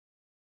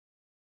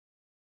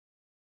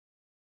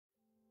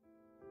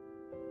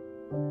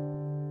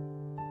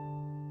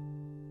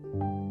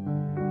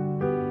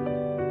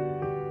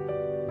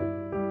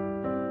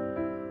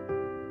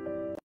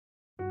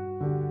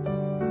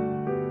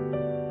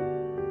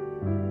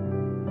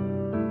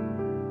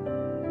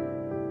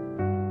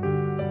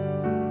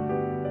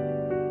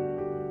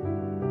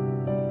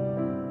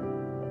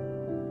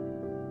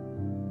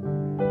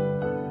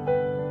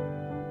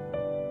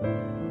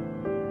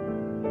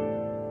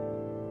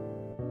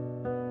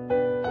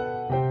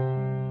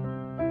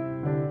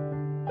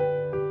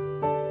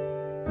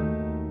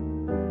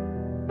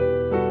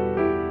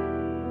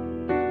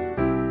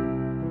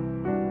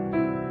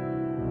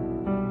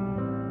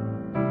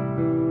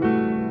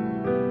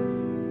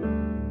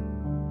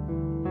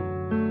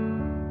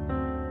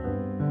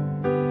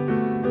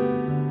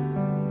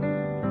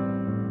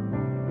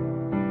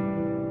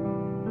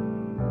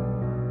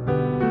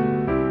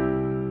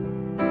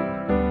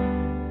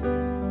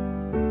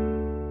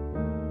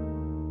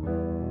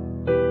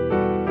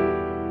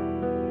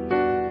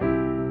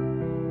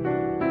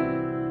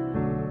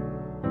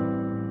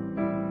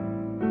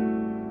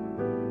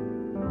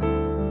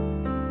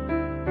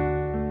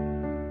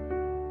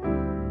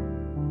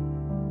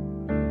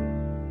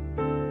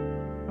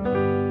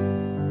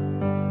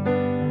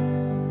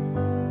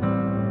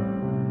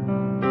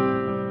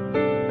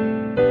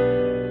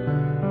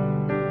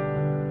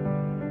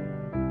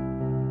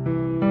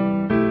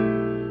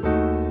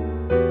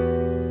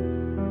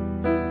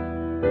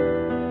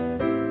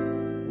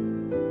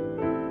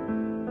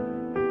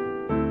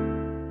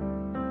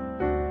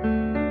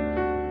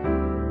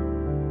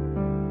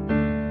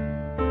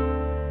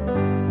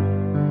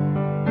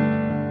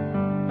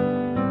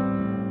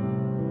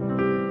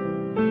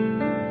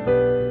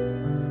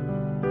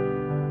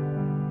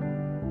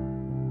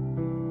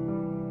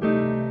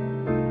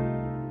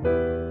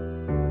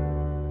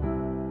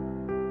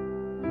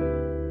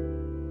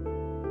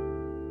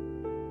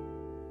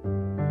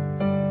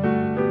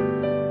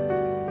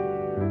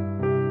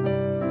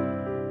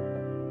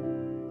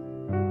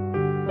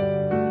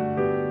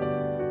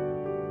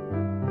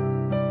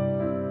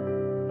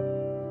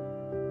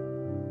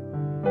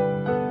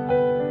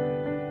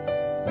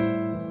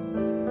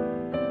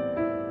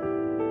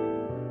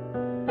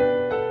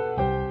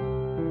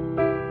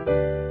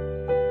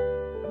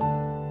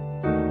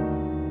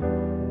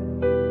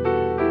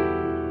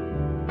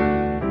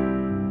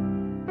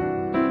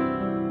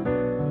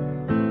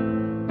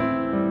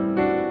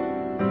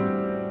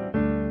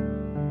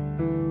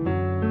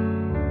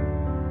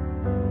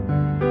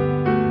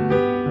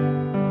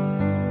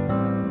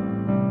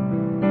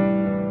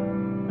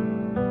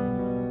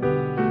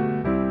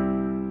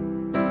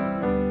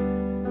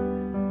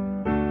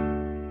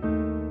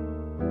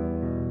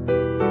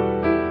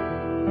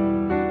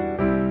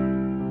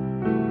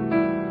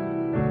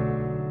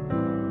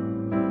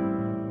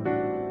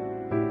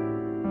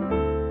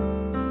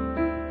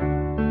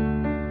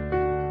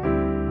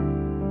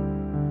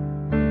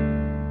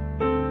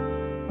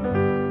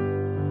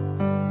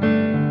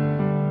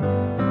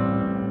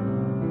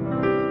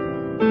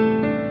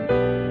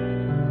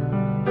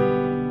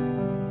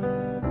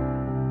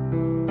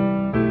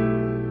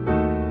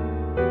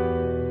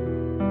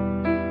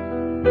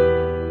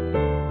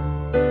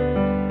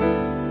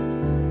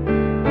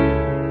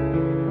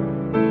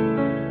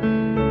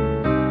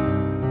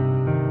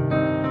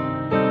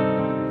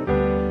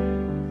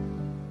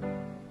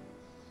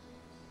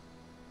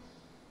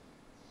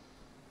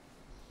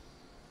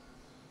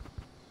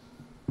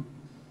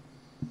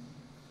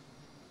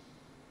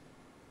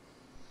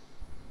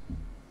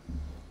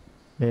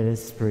Let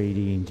us pray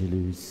the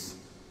Angelus.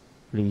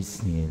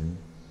 Please kneel.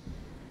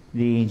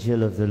 The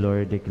angel of the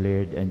Lord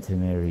declared unto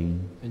Mary,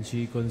 and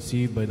she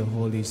conceived by the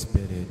Holy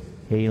Spirit.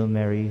 Hail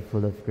Mary,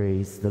 full of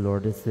grace, the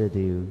Lord is with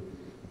you.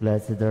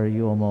 Blessed are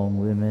you among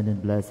women,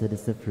 and blessed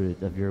is the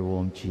fruit of your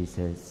womb,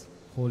 Jesus.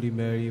 Holy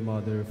Mary,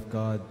 Mother of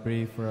God,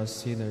 pray for us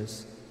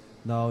sinners,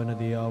 now and at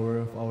the hour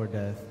of our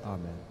death.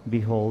 Amen.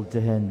 Behold the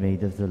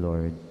handmaid of the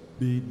Lord.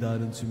 Be it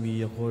done unto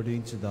me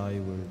according to thy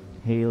word.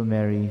 Hail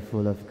Mary,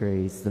 full of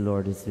grace, the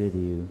Lord is with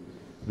you.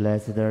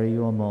 Blessed are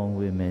you among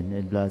women,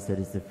 and blessed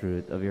is the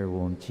fruit of your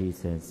womb,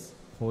 Jesus.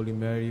 Holy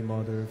Mary,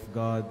 Mother of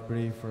God,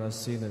 pray for us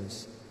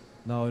sinners,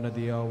 now and at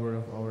the hour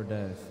of our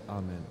death.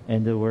 Amen.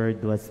 And the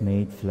Word was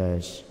made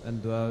flesh,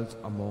 and dwelt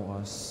among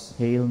us.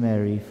 Hail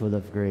Mary, full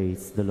of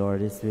grace, the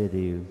Lord is with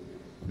you.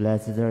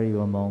 Blessed are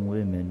you among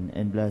women,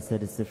 and blessed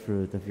is the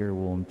fruit of your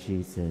womb,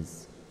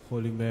 Jesus.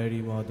 Holy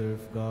Mary, Mother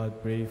of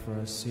God, pray for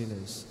us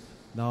sinners,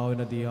 now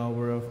and at the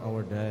hour of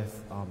our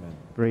death. Amen.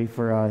 Pray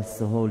for us,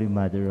 the Holy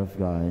Mother of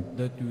God,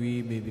 that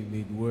we may be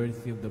made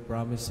worthy of the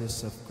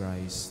promises of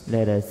Christ.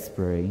 Let us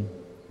pray.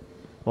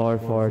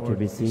 Wherefore, to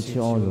beseech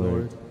you, O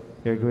Lord,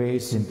 your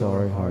grace into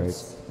our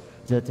hearts,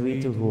 that we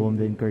to whom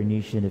the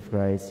incarnation of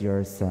Christ,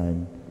 your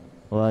Son,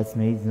 was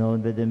made known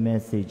by the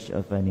message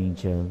of an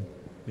angel,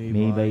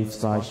 may by his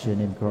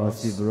passion and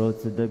cross be brought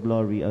to the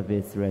glory of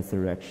his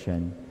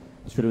resurrection,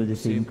 through the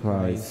same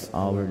Christ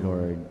our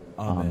Lord.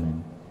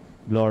 Amen.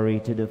 Glory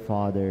to the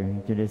Father,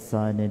 to the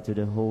Son, and to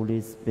the Holy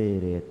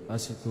Spirit.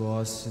 As it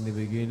was in the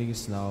beginning,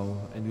 is now,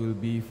 and will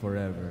be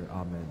forever.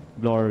 Amen.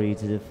 Glory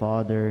to the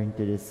Father,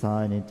 to the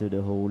Son, and to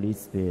the Holy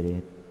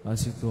Spirit.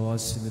 As it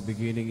was in the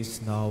beginning,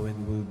 is now,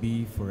 and will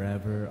be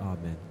forever.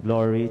 Amen.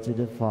 Glory to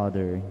the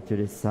Father, to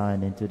the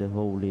Son, and to the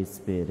Holy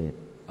Spirit.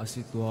 As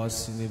it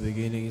was in the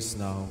beginning, is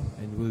now,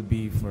 and will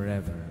be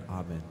forever.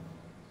 Amen.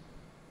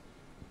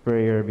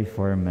 Prayer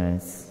before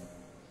Mass.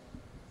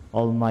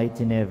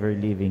 Almighty and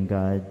ever-living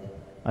God,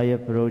 I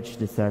approach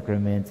the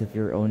sacrament of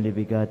your only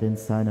begotten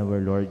Son, our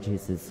Lord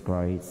Jesus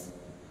Christ.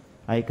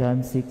 I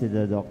come sick to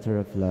the Doctor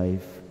of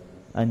life,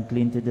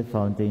 unclean to the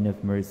fountain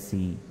of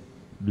mercy,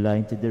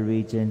 blind to the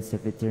radiance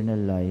of eternal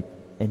light,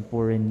 and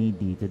poor and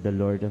needy to the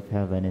Lord of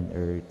heaven and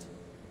earth.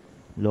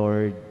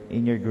 Lord,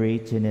 in your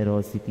great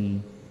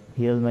generosity,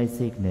 heal my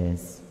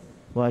sickness,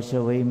 wash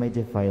away my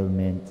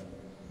defilement,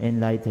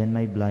 enlighten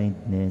my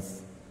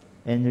blindness,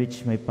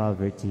 enrich my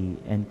poverty,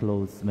 and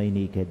clothe my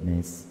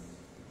nakedness.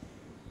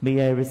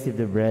 May I receive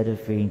the bread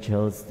of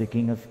angels, the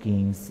King of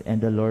kings,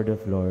 and the Lord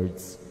of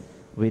lords,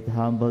 with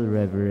humble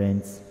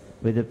reverence,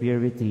 with the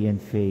purity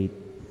and faith,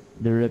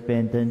 the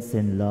repentance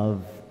and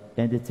love,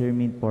 and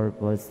determined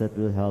purpose that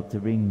will help to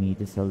bring me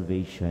to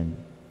salvation.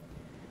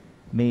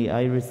 May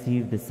I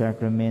receive the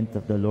sacrament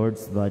of the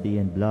Lord's body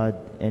and blood,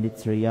 and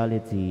its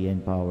reality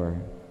and power.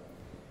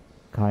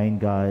 Kind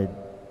God,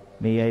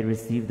 may I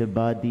receive the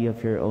body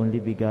of your only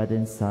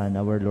begotten Son,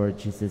 our Lord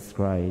Jesus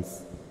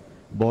Christ,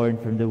 born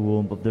from the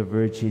womb of the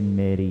Virgin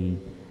Mary,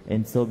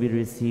 and so be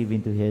received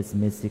into his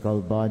mystical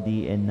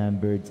body and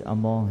numbered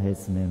among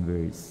his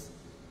members.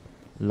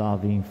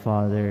 Loving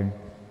Father,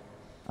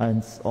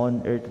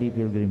 on earthly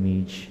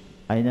pilgrimage,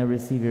 I now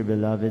receive your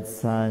beloved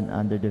Son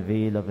under the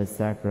veil of a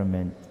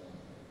sacrament.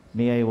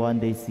 May I one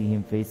day see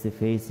him face to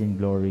face in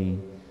glory,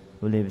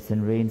 who lives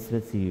and reigns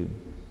with you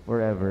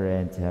forever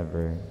and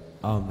ever.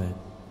 Amen.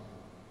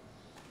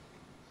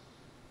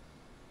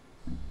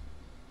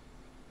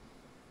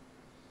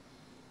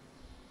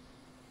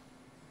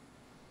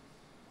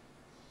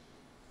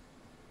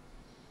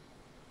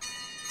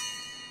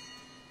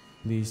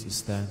 Please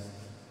stand.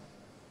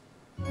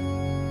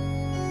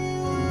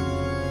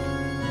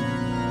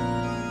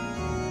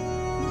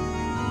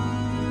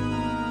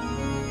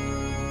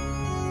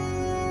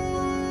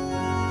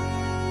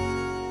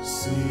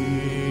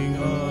 Sing a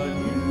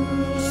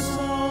new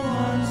song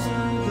unto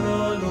the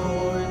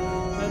Lord,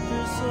 let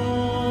your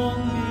song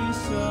be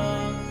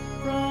sung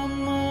from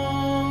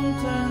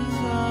mountains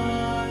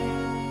high.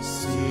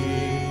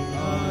 Sing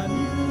a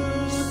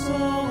new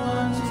song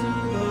unto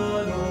the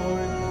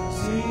Lord,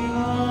 sing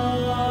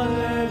hallelujah.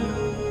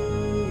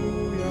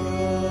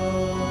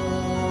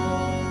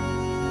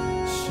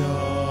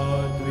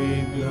 Shout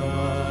with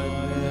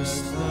gladness,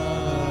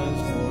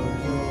 dance for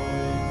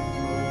joy,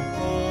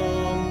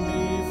 come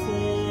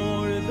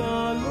before the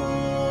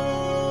Lord,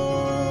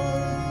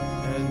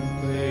 and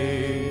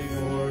play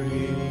for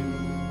him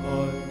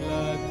on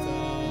glad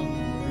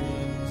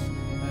tambourines,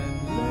 and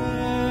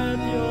let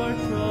your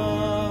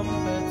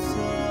trumpets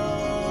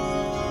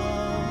sound.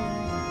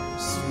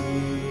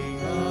 Sing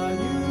a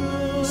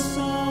new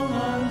song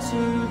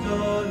unto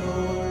the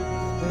Lord,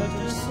 let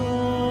your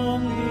song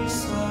be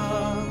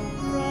sung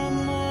from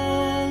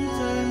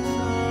mountains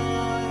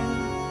high.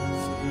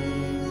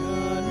 Sing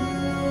a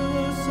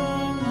new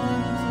song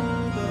unto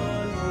the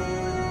Lord,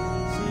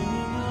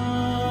 singing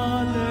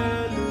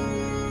hallelujah.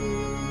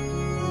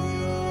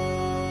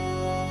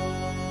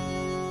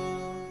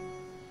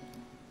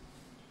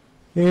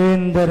 In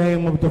the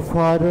name of the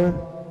Father,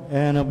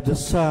 and of the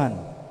Son,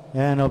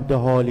 and of the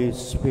Holy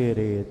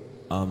Spirit.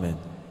 Amen.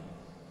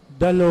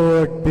 The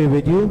Lord be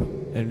with you.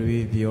 and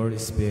with your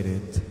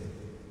spirit.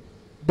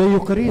 The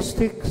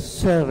Eucharistic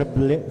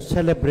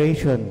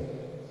celebration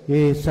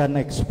is an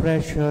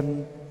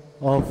expression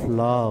of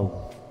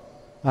love,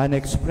 an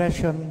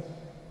expression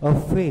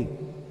of faith.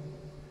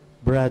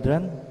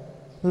 Brethren,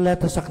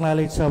 let us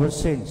acknowledge our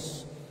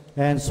sins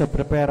and so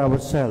prepare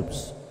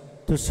ourselves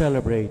to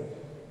celebrate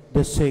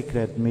the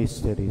sacred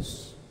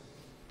mysteries.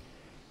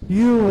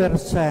 You were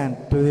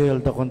sent to heal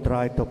the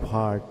contrite of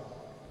heart.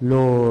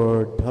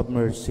 Lord, have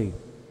mercy.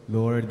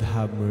 Lord,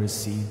 have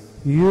mercy.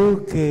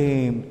 You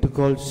came to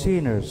call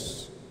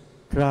sinners.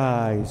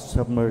 Christ,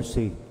 have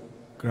mercy.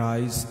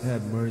 Christ,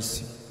 have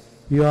mercy.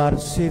 You are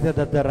seated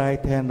at the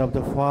right hand of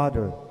the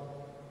Father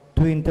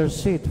to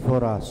intercede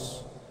for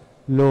us.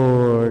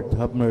 Lord,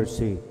 have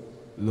mercy.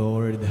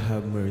 Lord,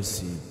 have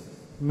mercy.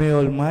 May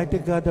Almighty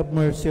God have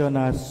mercy on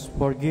us,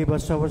 forgive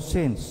us our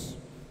sins,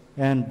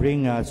 and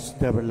bring us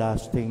to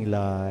everlasting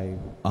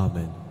life.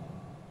 Amen.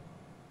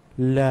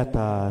 Let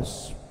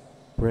us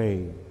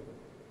pray.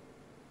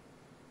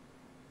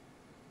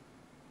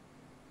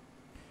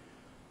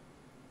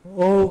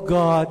 O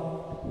God,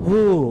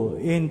 who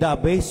in the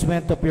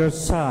abasement of your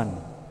Son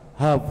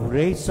have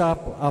raised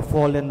up a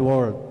fallen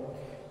world,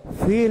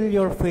 fill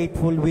your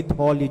faithful with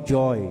holy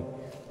joy,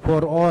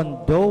 for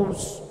on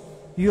those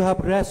you have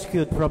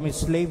rescued from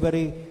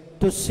slavery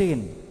to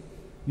sin,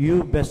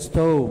 you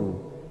bestow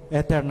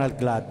eternal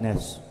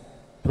gladness.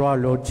 Through our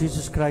Lord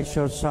Jesus Christ,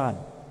 your Son,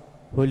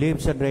 who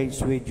lives and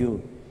reigns with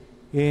you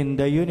in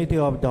the unity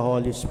of the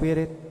Holy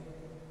Spirit,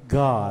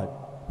 God,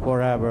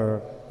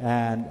 forever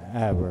and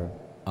ever.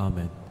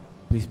 Amen.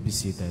 Please be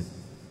seated.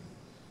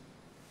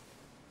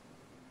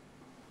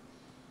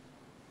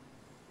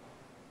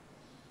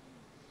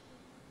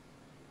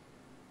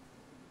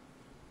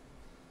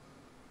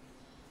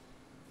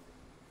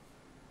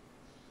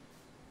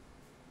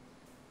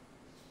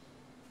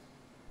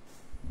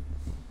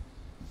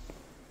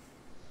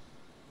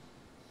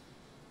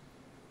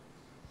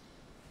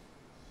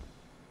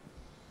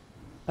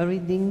 A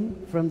reading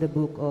from the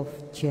book of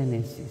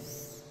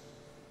Genesis.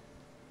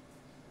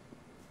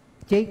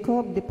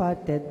 Jacob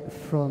departed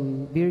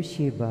from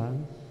Beersheba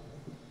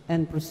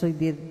and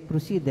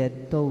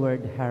proceeded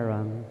toward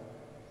Haran.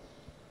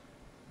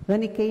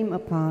 When he came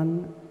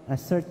upon a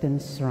certain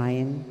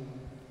shrine,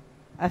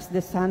 as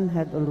the sun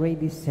had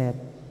already set,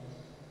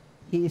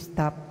 he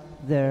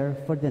stopped there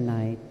for the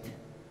night.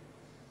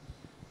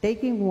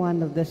 Taking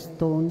one of the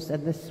stones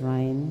at the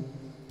shrine,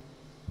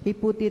 he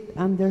put it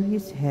under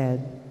his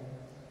head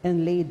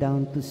and lay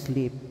down to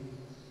sleep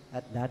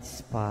at that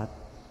spot.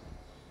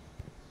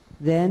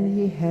 Then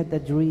he had a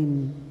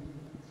dream.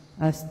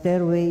 A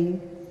stairway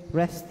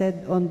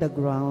rested on the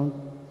ground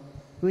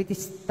with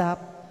its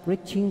top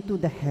reaching to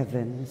the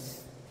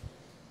heavens,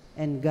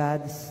 and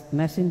God's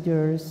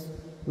messengers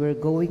were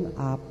going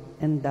up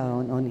and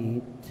down on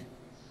it.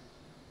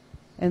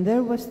 And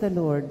there was the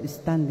Lord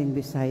standing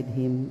beside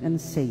him and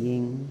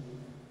saying,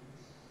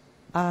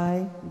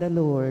 I, the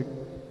Lord,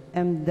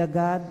 am the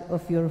God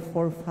of your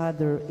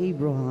forefather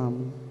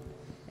Abraham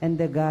and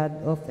the God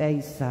of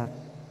Isaac.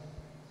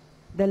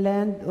 The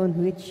land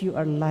on which you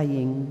are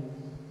lying,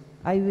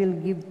 I will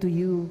give to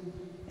you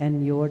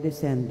and your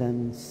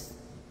descendants.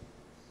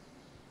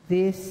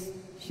 This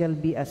shall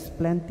be as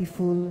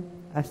plentiful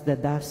as the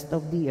dust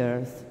of the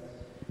earth,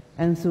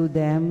 and through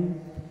them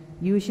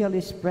you shall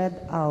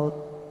spread out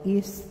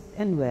east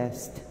and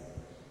west,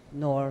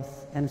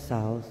 north and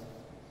south.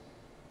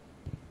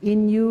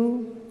 In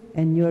you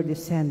and your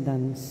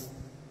descendants,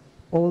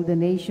 all the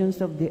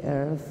nations of the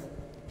earth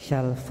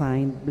shall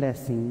find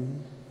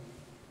blessing.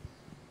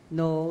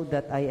 Know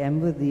that I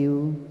am with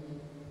you.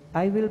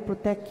 I will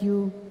protect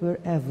you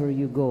wherever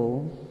you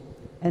go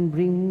and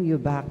bring you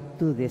back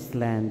to this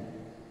land.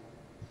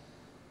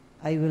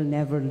 I will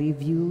never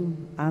leave you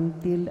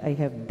until I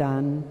have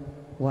done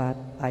what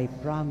I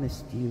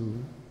promised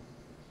you.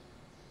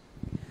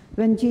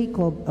 When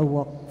Jacob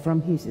awoke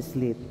from his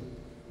sleep,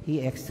 he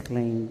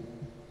exclaimed,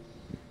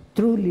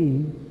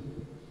 Truly,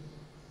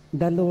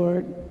 the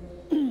Lord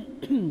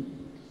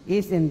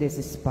is in this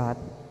spot,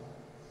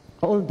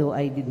 although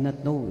I did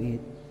not know it.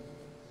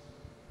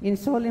 In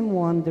solemn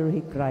wonder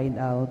he cried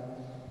out,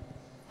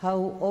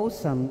 How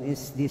awesome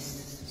is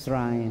this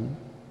shrine!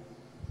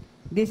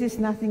 This is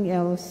nothing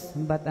else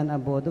but an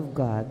abode of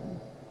God,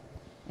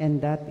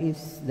 and that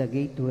is the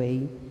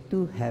gateway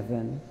to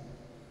heaven.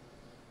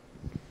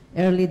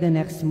 Early the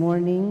next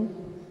morning,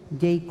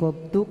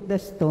 Jacob took the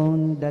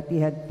stone that he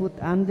had put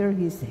under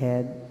his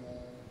head,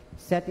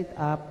 set it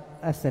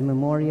up as a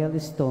memorial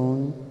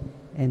stone,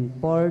 and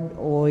poured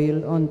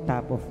oil on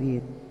top of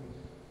it.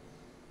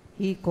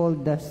 He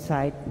called the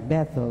site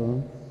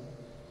Bethel,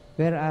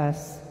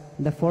 whereas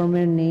the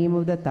former name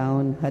of the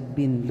town had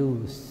been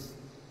Luz.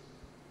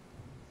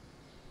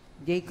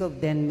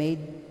 Jacob then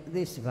made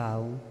this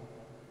vow,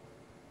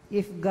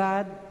 If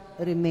God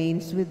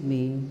remains with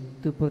me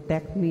to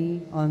protect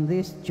me on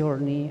this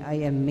journey I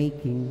am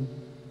making,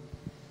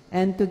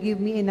 and to give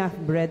me enough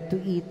bread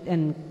to eat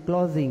and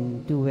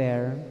clothing to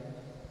wear,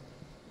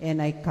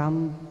 and I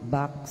come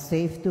back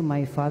safe to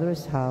my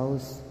Father's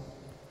house,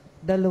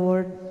 the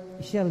Lord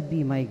shall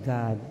be my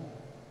God.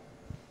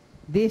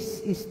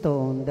 This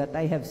stone that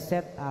I have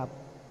set up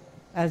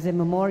as a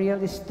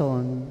memorial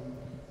stone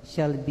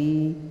shall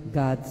be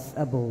God's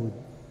abode.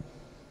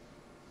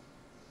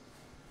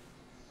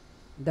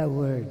 The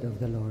word of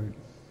the Lord.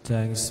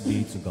 Thanks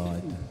be to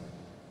God.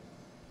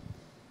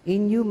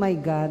 In you, my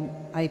God,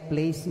 I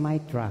place my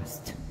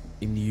trust.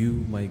 In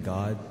you, my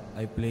God,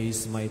 I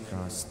place my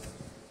trust.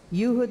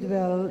 You who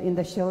dwell in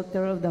the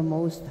shelter of the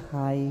Most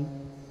High,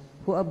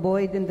 who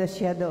abide in the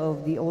shadow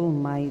of the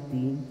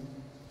Almighty,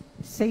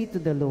 say to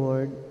the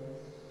Lord,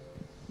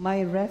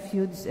 my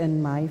refuge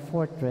and my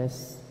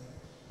fortress,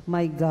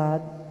 my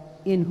God,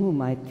 in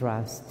whom I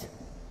trust.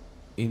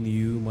 In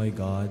you, my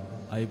God,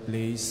 I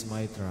place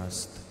my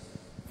trust.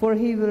 For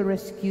he will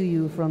rescue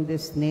you from the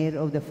snare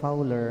of the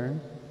fowler,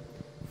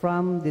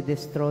 from the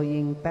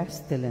destroying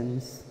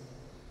pestilence.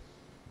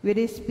 With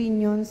his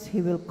pinions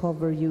he will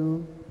cover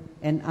you,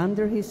 and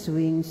under his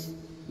wings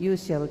you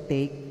shall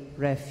take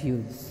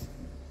refuge.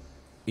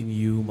 In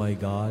you, my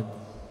God,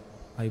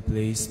 I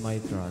place my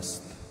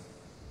trust.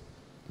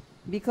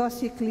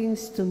 Because he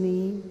clings to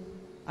me,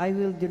 I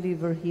will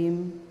deliver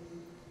him.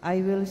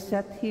 I will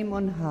set him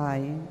on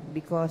high,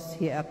 because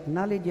he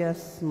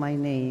acknowledges my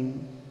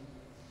name.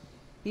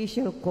 He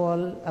shall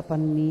call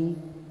upon me,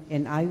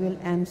 and I will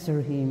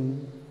answer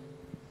him.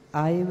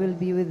 I will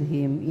be with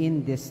him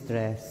in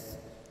distress.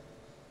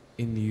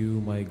 In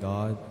you, my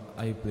God,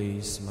 I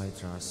place my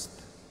trust.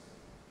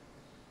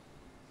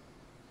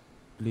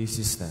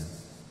 Please stand.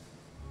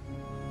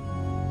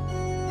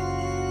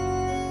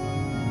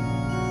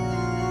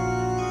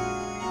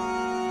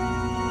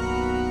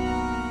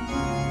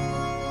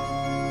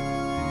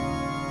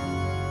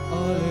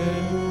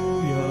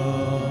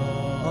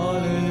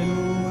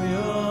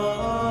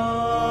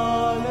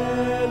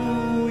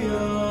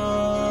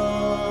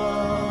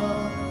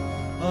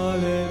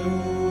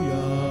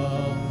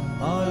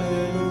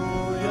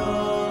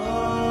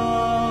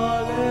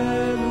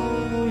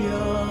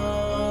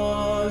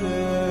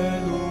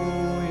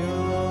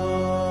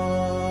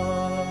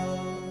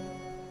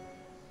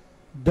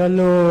 The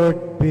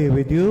Lord be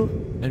with you.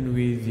 And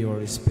with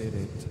your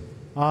spirit.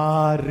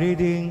 A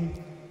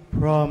reading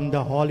from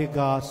the Holy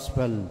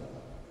Gospel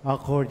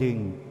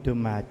according to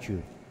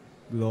Matthew.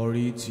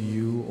 Glory to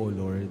you, O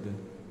Lord.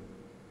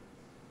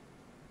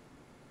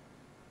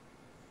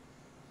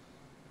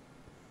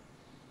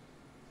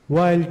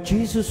 While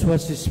Jesus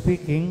was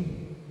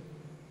speaking,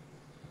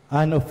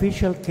 an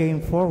official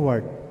came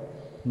forward,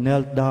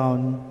 knelt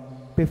down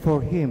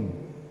before him,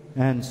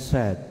 and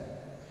said,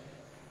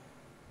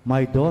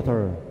 "My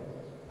daughter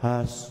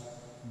has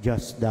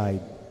just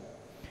died.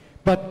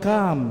 But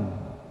come,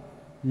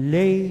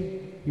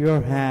 lay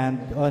your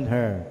hand on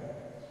her,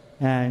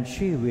 and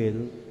she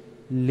will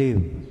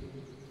live."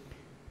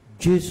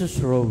 Jesus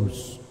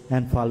rose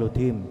and followed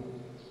him,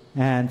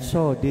 and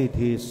so did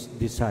his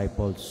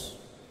disciples.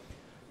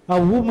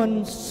 A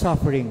woman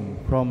suffering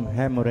from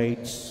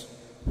hemorrhages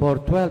for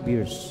 12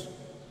 years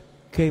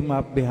came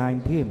up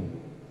behind him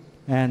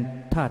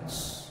and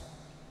touched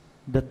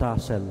the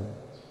tassel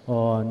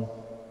on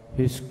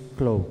his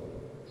cloak.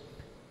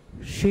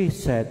 She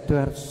said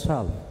to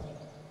herself,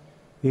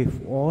 "If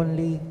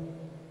only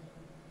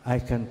I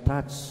can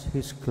touch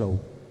his cloak,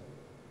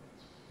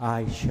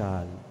 I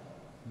shall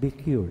be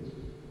cured."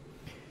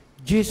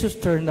 Jesus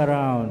turned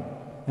around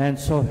and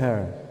saw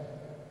her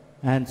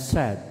and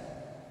said,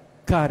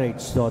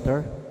 "Courage,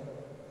 daughter,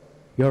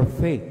 your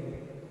faith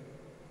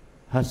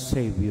has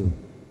saved you."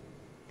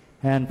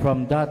 And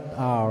from that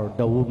hour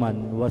the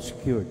woman was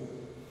cured.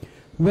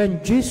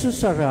 When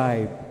Jesus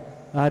arrived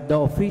at the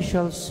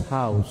official's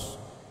house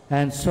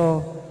and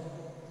saw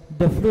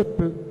the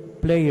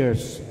flute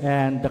players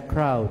and the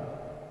crowd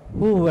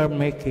who were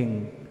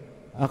making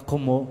a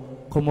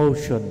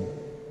commotion,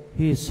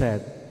 he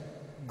said,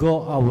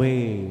 "Go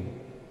away,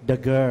 the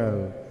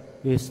girl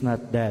is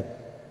not dead,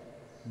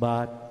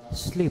 but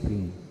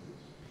sleeping."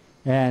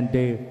 And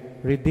they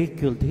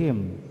ridiculed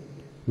him.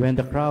 When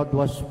the crowd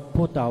was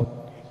put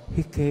out,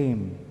 he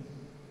came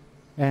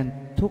and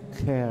took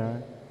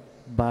her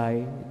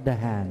by the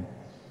hand,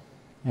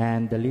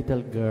 and the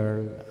little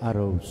girl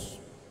arose.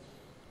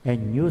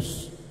 And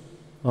news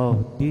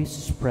of this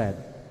spread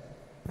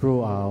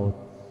throughout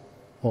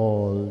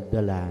all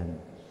the land.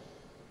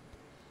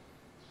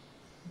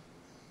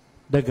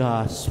 The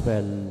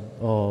Gospel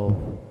of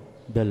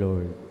the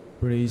Lord.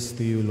 Praise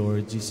to you,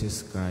 Lord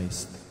Jesus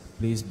Christ.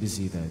 Please be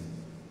seated.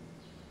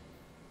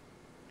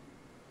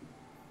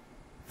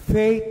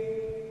 Faith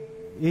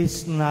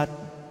is not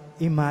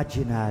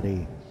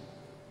imaginary,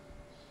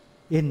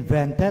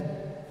 invented,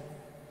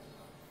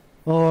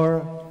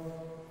 or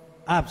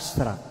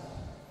abstract.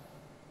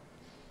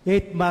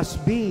 It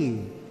must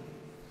be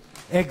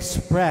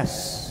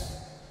expressed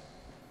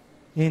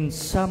in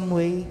some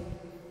way,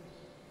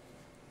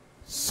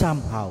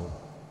 somehow,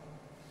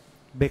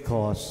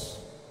 because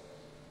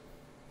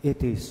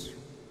it is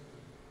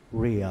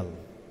real.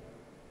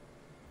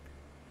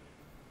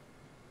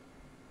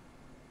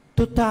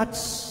 To touch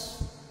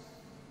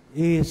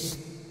is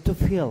to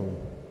feel,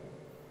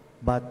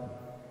 but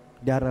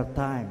there are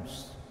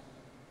times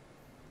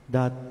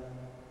that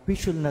we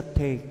should not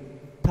take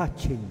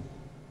touching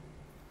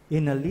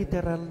in a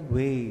literal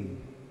way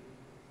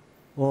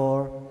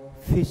or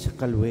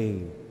physical way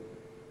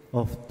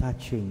of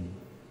touching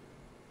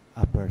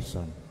a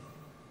person.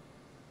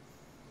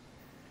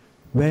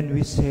 When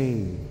we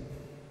say,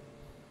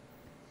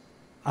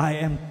 I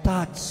am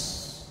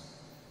touched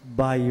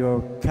by your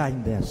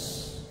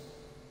kindness,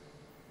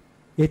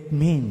 it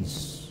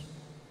means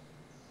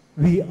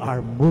we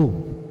are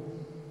moved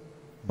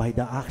by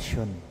the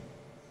action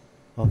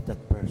of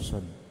that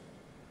person.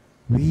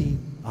 We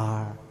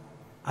are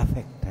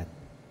affected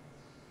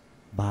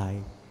by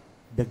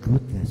the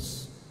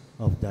goodness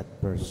of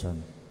that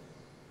person.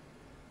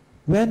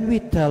 When we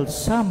tell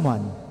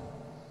someone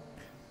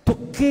to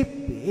keep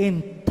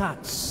in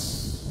touch,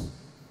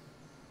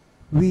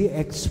 we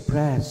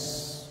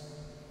express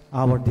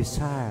our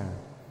desire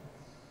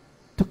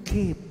to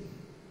keep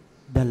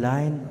the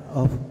line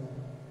of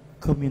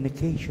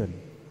communication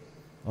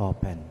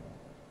open.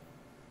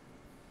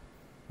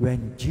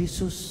 When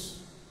Jesus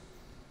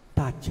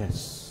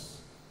touches,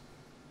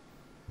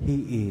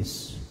 He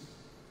is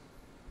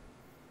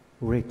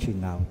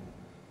reaching out.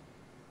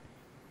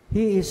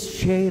 He is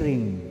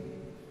sharing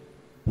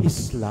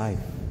His life.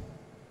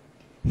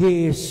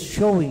 He is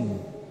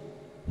showing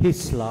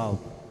His love,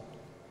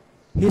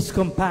 His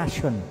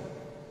compassion,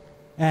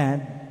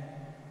 and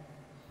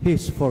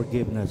His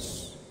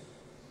forgiveness.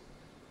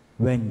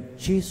 When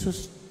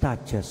Jesus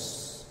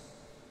touches,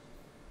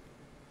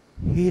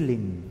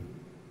 healing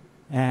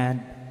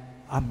and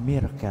a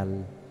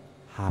miracle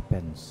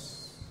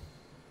happens.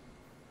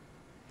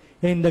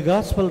 In the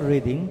gospel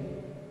reading,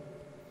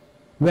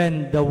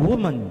 when the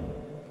woman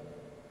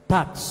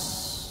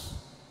touched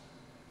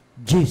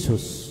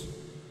Jesus,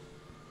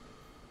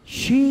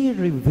 she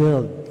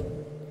revealed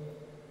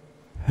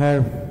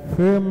her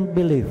firm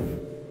belief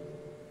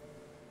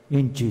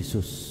in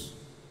Jesus.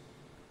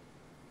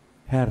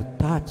 Her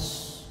touch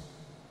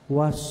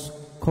was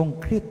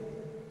concrete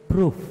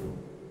proof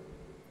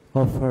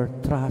of her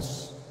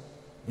trust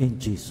in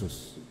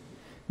Jesus.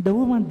 The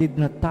woman did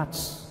not touch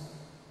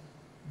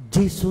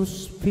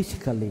Jesus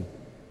physically,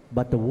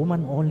 but the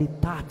woman only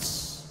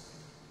touched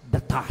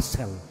the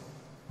tassel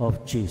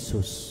of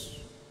Jesus.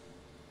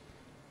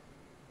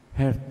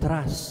 Her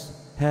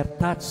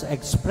touch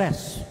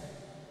expressed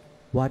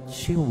what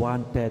she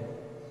wanted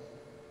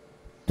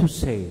to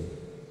say.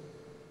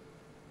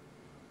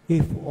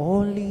 If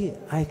only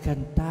I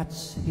can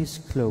touch his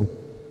cloak,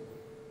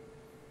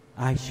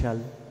 I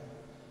shall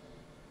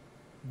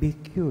be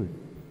cured.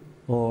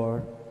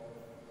 Or,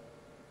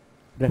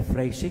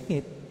 rephrasing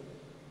it,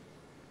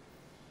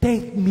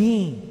 take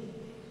me,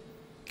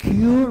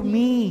 cure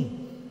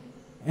me,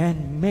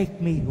 and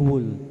make me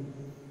whole,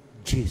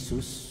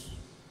 Jesus.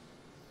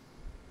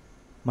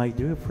 My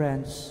dear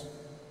friends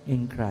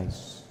in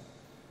Christ,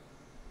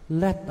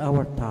 let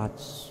our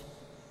touch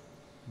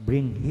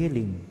bring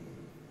healing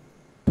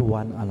to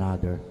one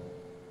another.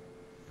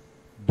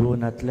 Do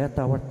not let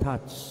our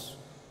touch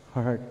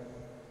hurt.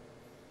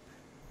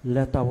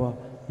 Let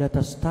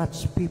us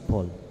touch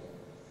people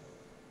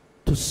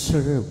to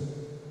serve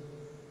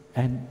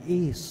and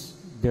ease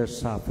their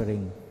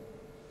suffering.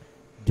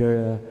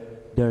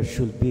 There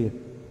should be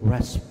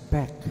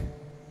respect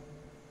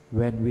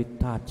when we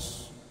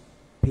touch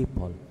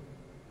people.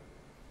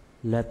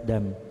 Let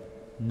them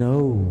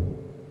know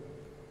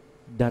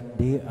that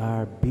they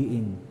are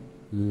being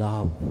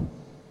loved,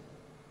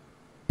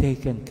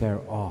 taken care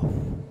of,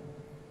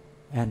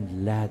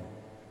 and led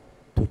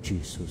to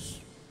Jesus.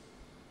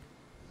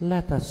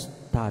 Let us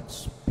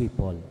touch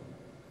people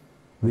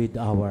with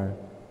our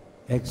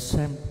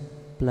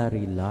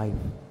exemplary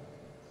life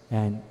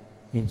and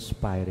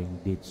inspiring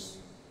deeds.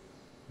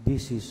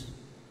 This is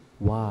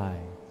why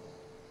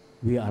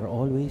we are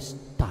always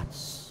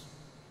touched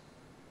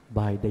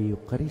by the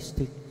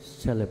Eucharistic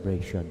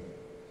celebration,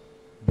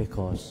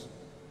 because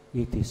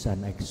it is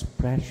an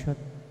expression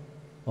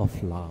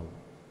of love,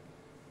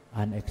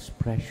 an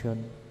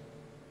expression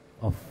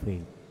of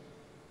faith,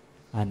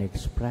 an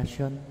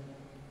expression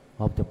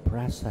of the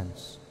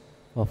presence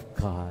of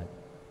God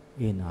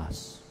in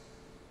us.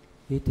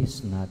 It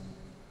is not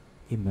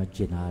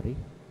imaginary,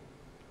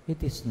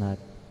 it is not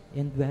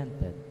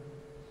invented,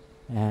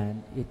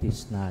 and it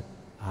is not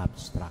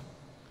abstract,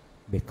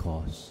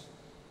 because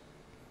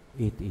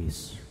it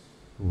is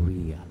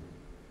real.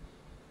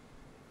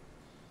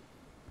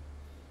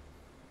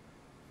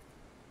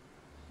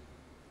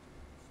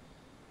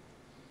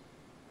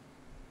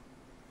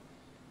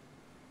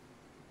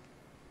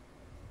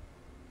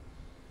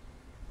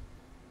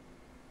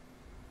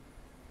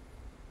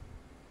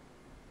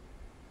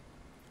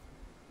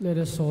 Let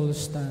us all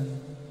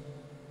stand.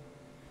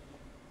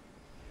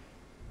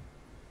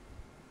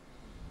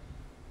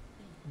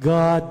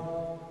 God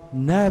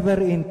never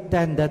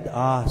intended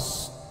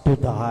us to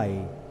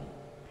die.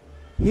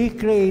 He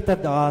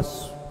created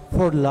us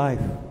for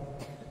life,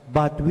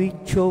 but we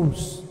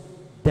chose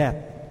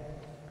death.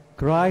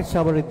 Christ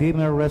our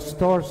Redeemer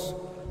restores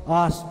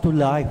us to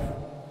life,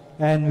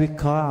 and we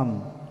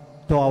come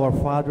to our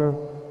Father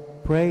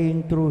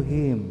praying through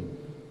Him.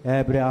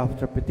 Every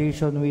after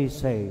petition we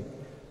say,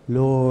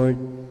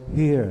 Lord,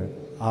 hear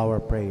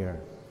our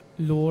prayer.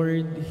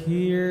 Lord,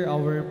 hear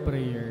our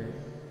prayer.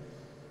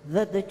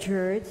 That the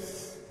Church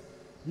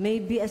may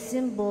be a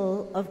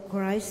symbol of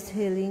Christ's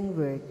healing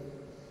work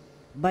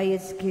by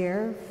its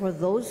care for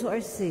those who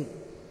are sick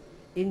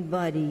in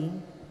body,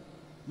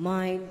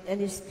 mind,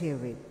 and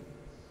spirit.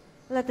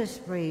 Let us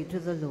pray to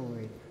the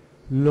Lord.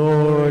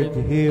 Lord,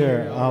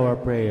 hear our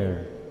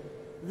prayer.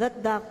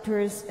 That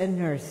doctors and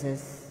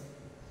nurses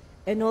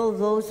and all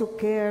those who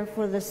care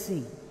for the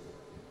sick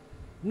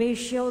may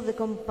show the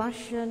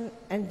compassion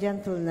and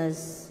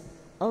gentleness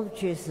of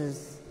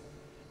Jesus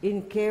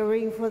in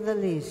caring for the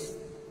least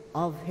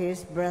of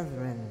His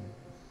brethren.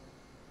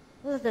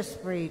 Let us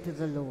pray to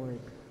the Lord.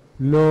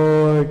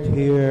 Lord,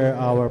 hear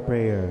our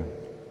prayer.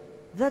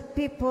 That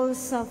people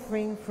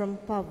suffering from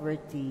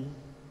poverty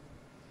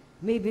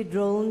may be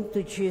drawn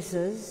to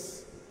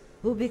Jesus,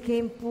 who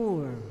became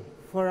poor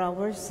for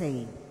our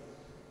sake.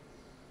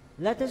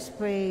 Let us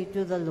pray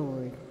to the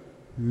Lord.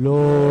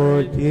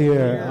 Lord,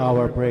 hear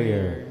our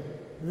prayer.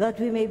 That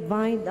we may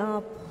bind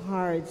up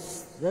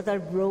hearts that are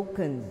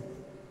broken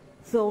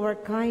through our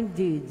kind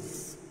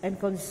deeds and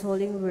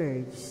consoling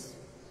words.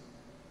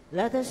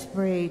 Let us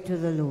pray to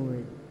the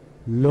Lord.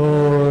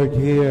 Lord,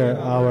 hear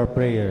our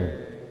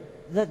prayer.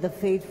 That the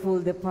faithful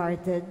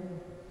departed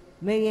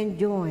may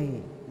enjoy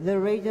the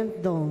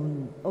radiant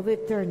dawn of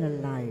eternal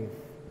life.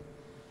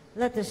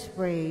 Let us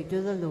pray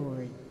to the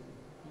Lord.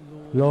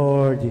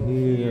 Lord,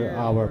 hear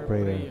our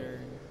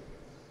prayer.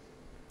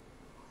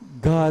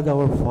 God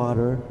our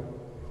Father,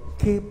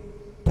 keep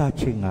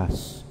touching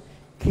us,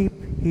 keep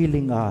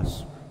healing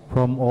us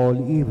from all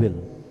evil,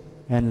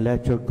 and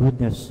let your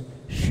goodness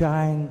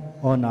shine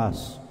on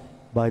us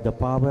by the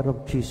power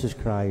of Jesus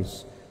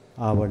Christ,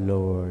 our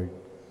Lord.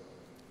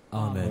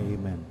 Amen.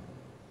 Amen.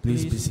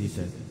 Please be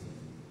seated.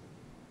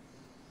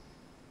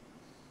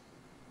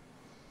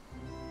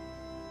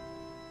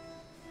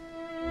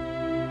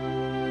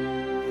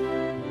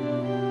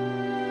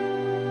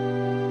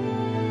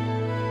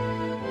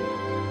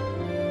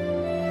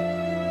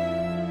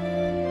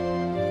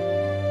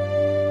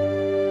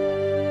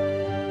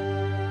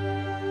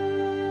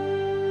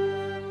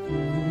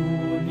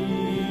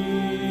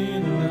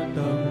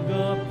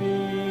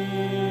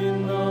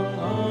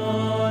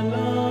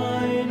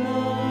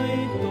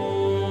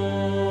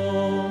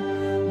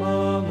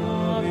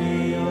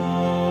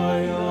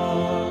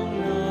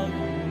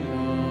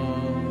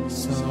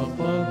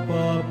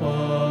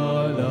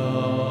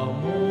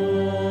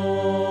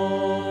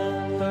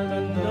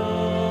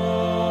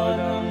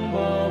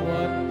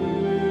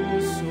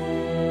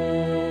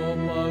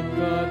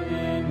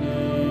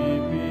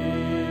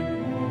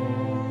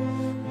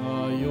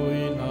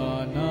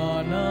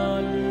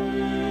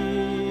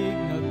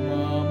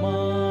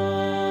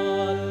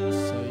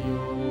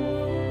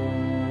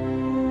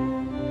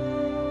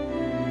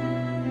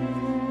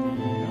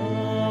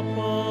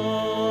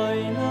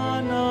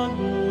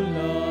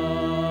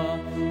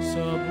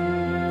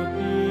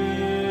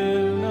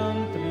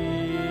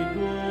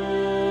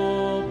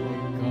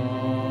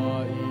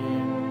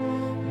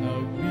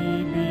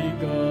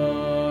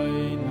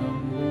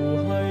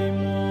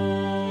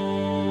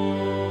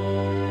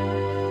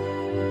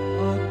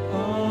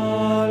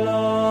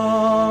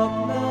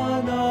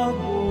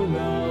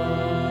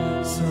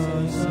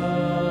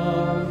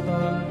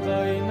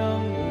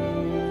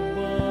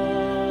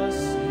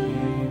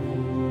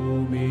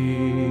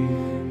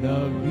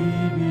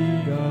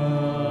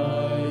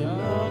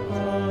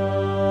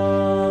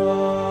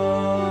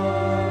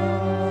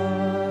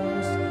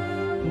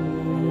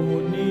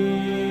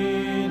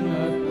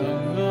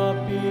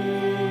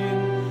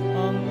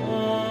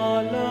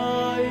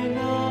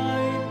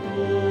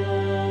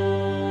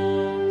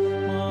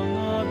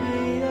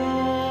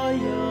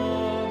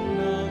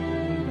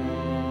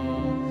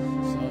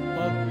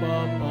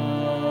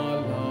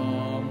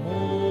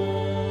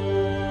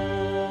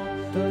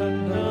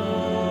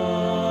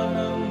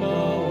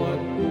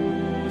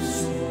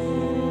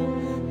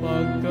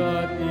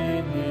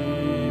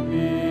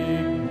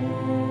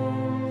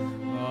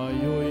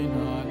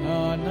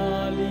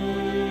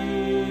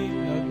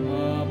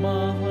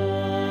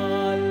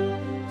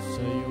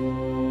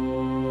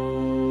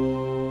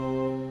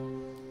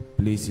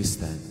 Please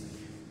stand.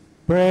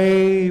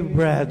 Pray,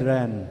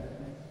 brethren,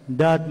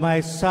 that my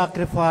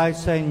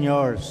sacrifice and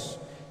yours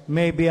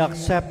may be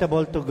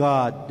acceptable to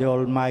God, the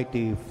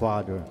Almighty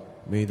Father.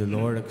 May the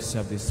Lord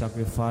accept this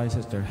sacrifice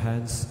at their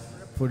hands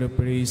for the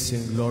praise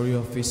and glory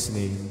of His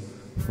name,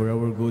 for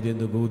our good and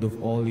the good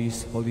of all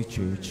His holy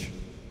Church.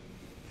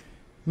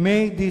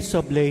 May this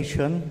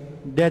oblation,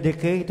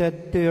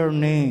 dedicated to your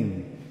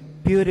name,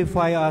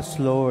 purify us,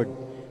 Lord,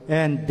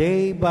 and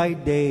day by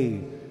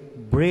day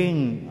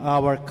bring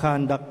our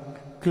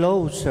conduct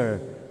closer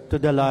to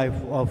the life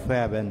of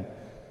heaven,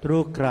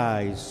 through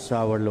Christ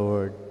our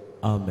Lord.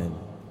 Amen.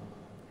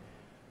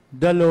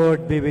 The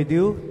Lord be with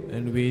you.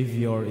 and with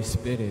your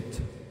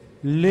spirit.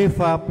 Lift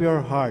up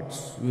your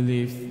hearts. We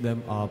lift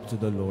them up to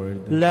the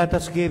Lord. Let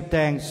us give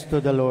thanks to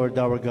the Lord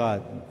our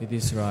God. It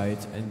is right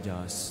and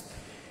just.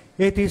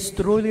 It is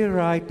truly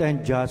right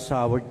and just,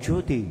 our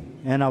duty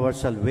and our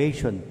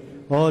salvation,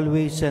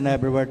 always and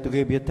everywhere to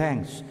give you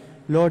thanks,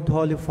 Lord,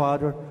 Holy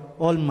Father,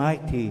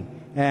 Almighty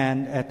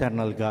and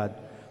eternal God.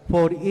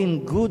 For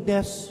in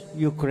goodness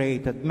you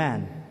created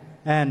man,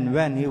 and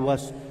when he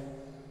was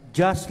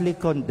justly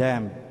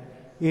condemned,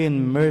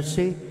 in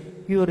mercy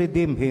you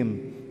redeemed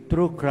him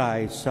through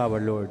Christ our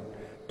Lord.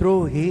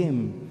 Through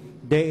him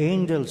the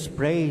angels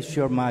praise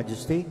your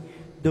majesty,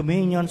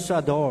 dominions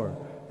adore,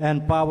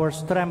 and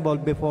powers tremble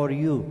before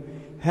you.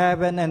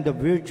 Heaven and the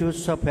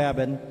virtues of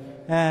heaven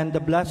and the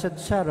blessed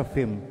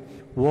seraphim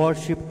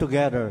worship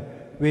together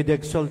with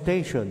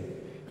exultation.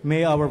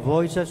 May our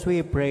voices,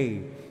 we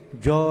pray,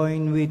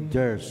 join with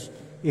theirs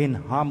in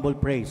humble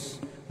praise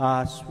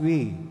as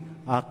we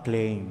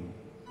acclaim.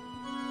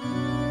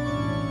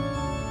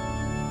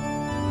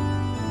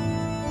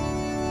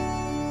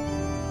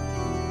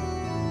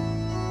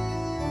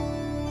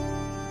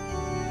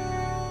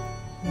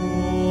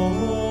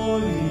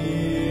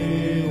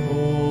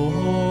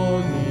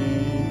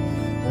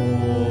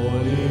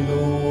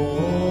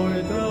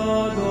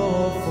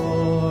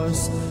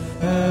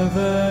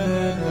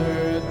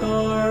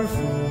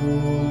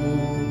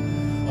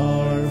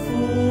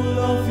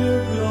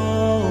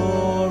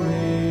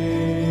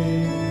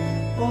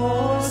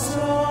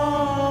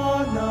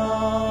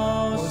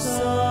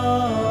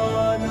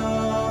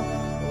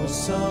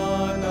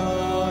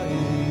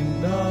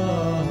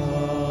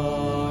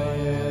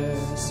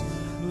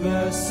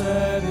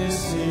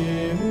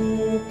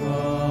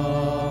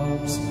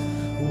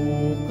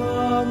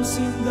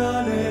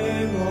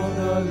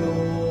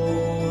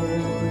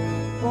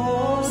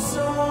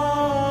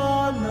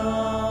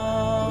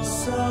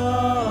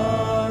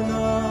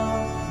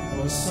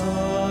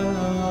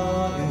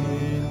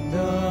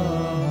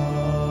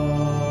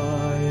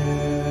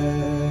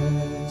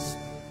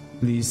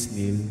 Please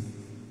kneel.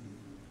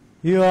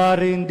 You are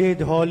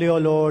indeed holy, O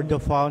Lord, the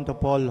fount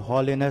of all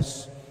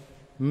holiness.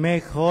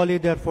 Make holy,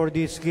 therefore,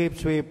 these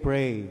gifts, we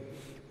pray,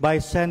 by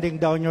sending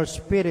down your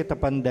Spirit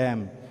upon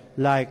them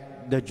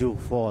like the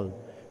dewfall,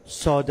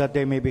 so that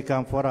they may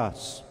become for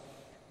us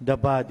the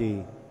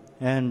body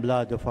and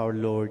blood of our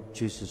Lord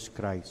Jesus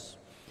Christ.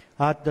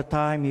 At the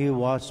time he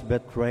was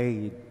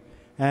betrayed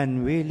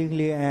and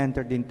willingly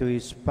entered into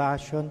his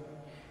passion,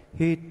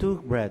 he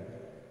took bread,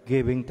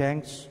 giving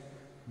thanks,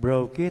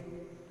 broke it,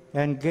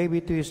 and gave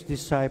it to his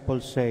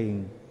disciples,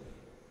 saying,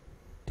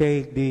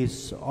 "Take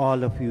this,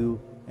 all of you,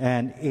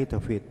 and eat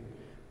of it,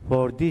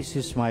 for this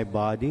is my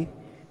body,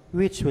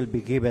 which will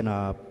be given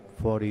up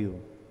for you."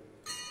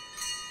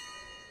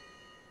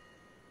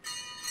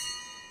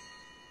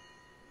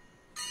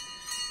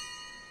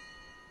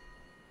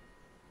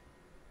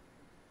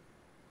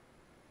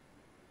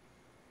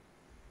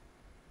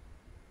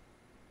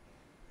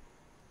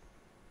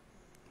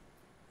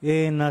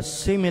 In a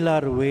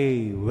similar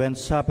way, when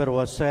supper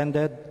was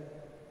ended,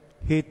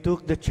 he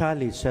took the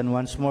chalice, and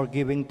once more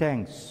giving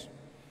thanks,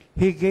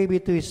 he gave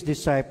it to his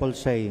disciples,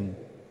 saying,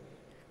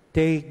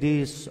 "Take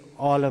this,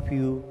 all of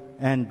you,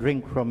 and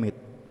drink from it,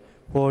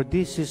 for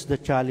this is the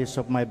chalice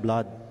of my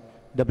blood,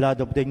 the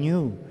blood of the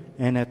new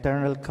and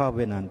eternal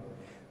covenant,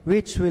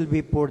 which will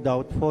be poured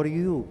out for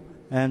you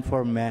and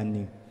for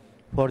many,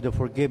 for the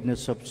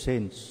forgiveness of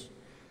sins.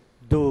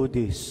 Do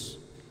this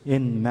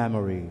in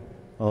memory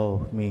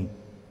of me."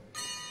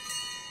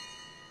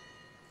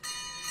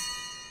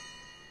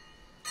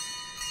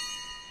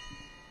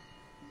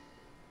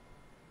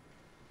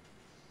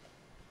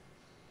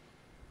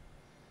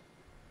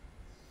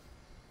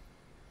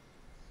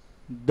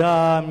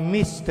 The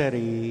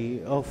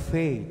mystery of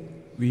faith.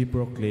 We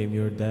proclaim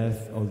your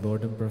death, O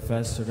Lord, and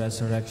profess your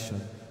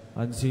resurrection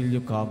until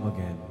you come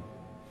again.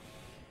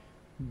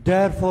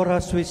 Therefore,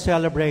 as we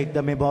celebrate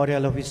the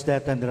memorial of his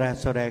death and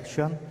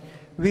resurrection,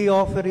 we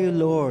offer you,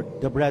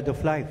 Lord, the bread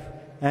of life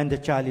and the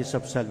chalice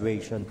of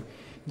salvation,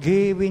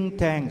 giving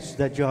thanks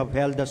that you have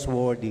held us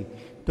worthy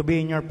to be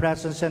in your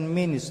presence and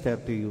minister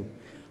to you.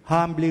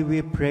 Humbly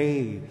we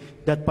pray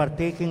that,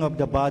 partaking of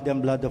the body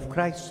and blood of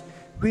Christ,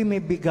 we may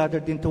be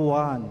gathered into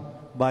one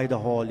by the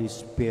Holy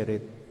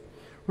Spirit.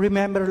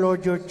 Remember,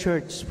 Lord, your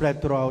church spread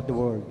throughout the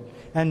world,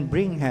 and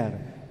bring her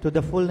to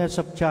the fullness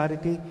of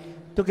charity,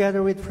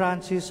 together with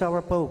Francis,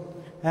 our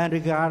Pope, and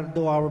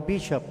Ricardo, our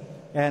Bishop,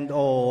 and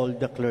all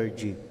the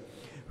clergy.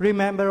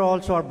 Remember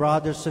also our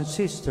brothers and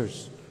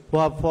sisters who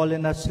have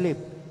fallen asleep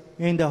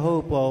in the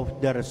hope of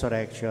the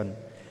resurrection,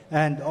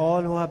 and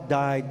all who have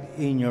died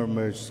in your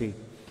mercy.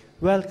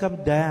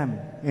 Welcome them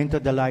into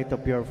the light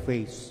of your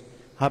face.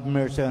 Have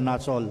mercy on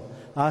us all,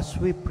 as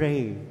we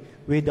pray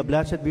with the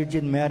Blessed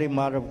Virgin Mary,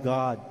 Mother of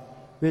God,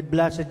 with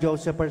Blessed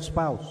Joseph, her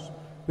spouse,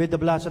 with the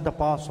blessed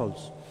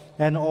apostles,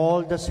 and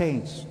all the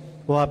saints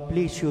who have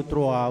pleased you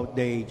throughout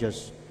the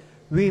ages.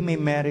 We may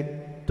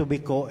merit to be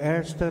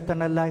co-heirs to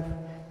eternal life,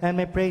 and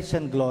may praise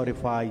and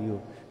glorify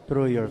you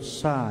through your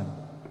Son,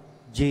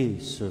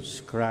 Jesus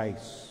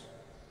Christ.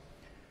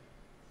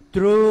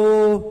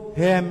 through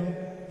him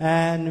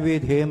and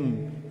with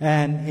him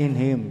and in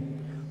him.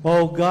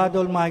 O God,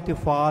 Almighty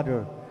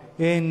Father,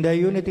 in the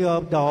unity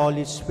of the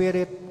Holy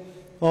Spirit,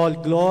 all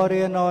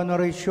glory and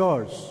honor is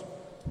yours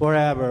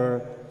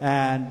forever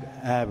and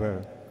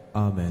ever.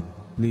 Amen.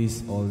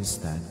 Please all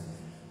stand.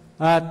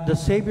 At the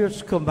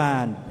Savior's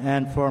command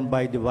and formed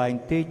by divine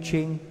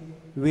teaching,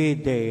 we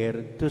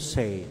dare to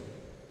say,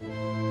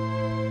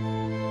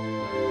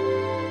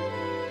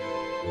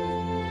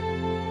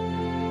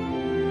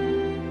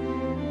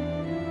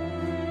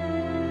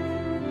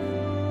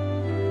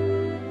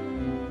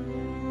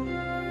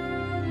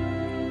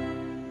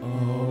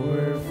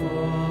 Our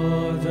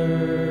Father,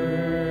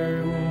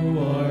 who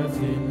art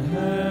in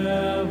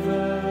heaven,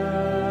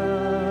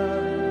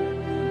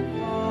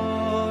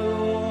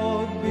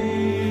 hallowed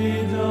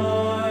be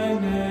thy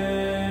name.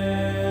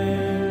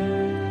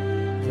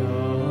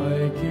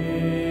 Thy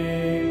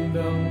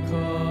kingdom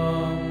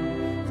come,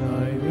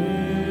 thy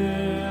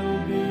will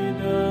be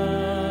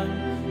done,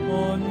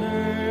 on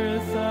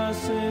earth as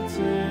it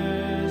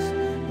is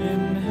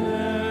in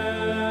heaven.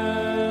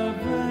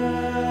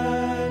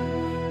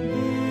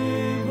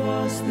 Give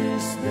us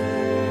this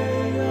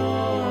day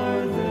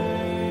our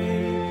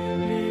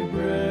daily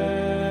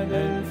bread,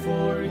 and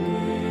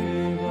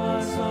forgive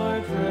us our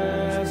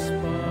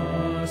trespasses,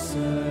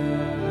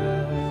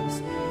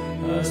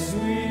 as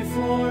we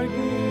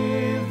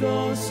forgive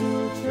those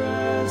who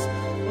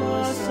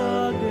trespass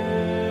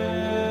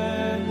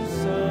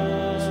against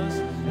us.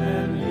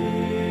 And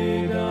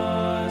lead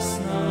us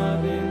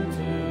not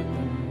into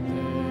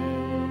temptation,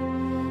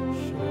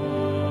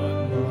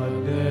 but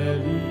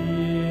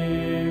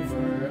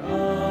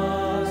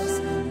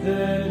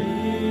deliver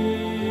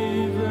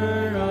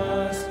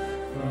us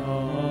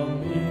from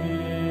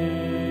evil.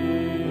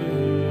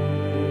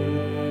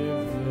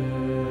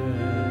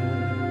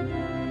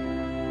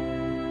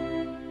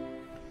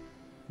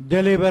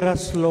 Deliver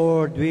us,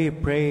 Lord, we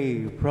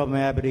pray, from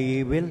every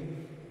evil.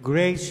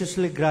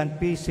 Graciously grant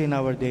peace in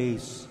our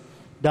days,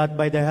 that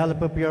by the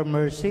help of your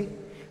mercy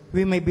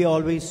we may be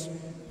always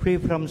free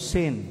from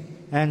sin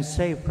and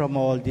safe from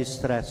all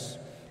distress,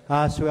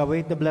 as we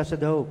await the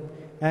blessed hope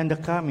and the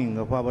coming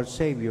of our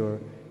Savior,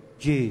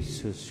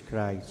 Jesus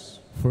Christ.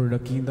 For the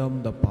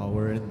kingdom, the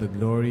power, and the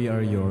glory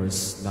are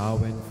yours, now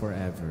and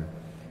forever.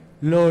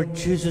 Lord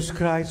Jesus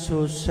Christ,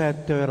 who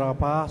said to your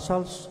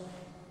apostles,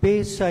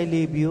 "Peace I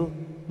leave you,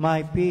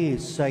 my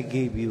peace I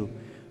give you,"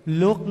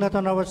 look not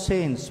on our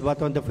sins,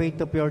 but on the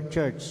faith of your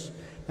church,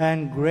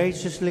 and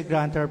graciously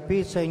grant her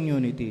peace and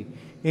unity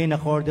in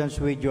accordance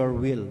with your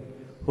will,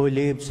 who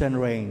lives and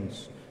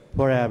reigns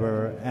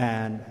forever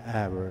and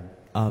ever.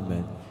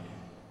 Amen.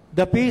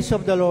 The peace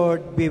of the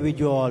Lord be with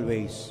you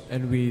always.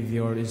 And with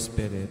your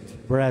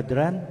spirit.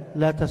 Brethren,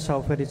 let us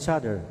offer each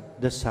other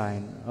the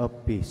sign of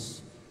peace.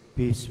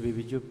 Peace be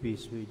with you,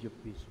 peace be with you,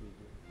 peace be with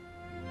you.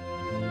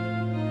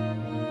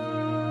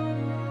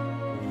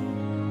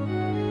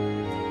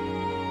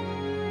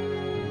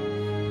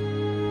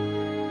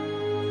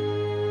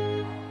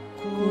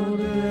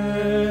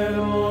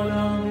 Kordero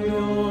ng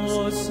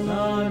Diyos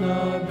na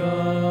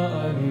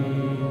nag-aalis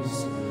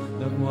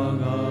ng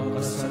mga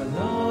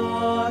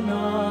kasalanan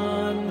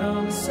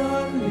ng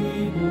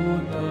sanlibutan,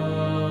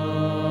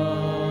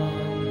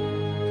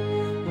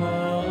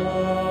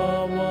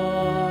 maawa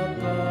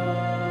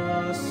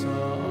ka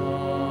sa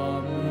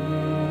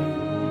amin.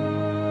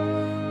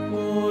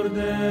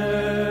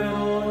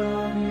 Kordero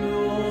ng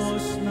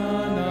Diyos na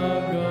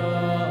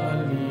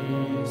nag-aalis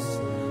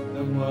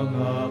ng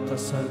mga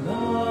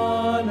kasalanan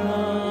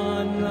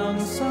ng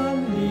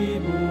sanlibutan,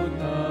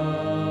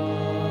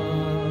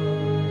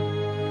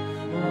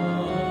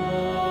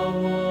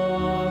 maawa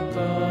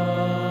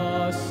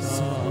ka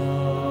sa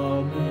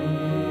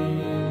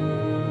amin.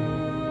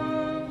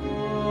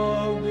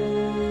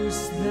 Agnus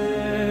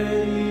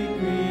Dei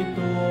qui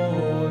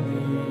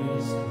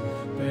tollis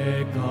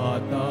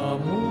peccata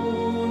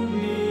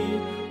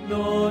mundi,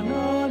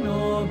 dona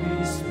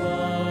nobis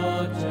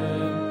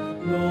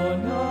pacem,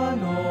 dona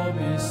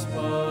nobis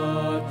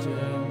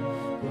pacem,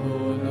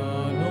 dona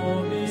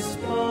nobis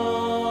pacem.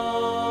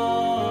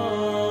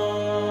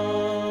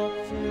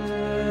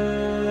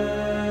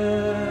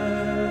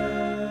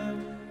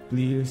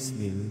 Please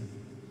kneel.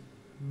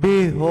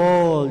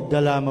 Behold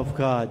the Lamb of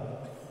God.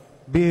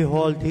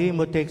 Behold him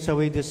who takes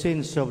away the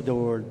sins of the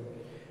world.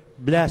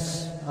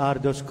 Blessed are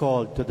those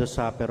called to the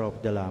supper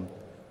of the Lamb.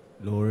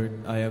 Lord,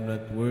 I am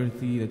not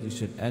worthy that you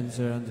should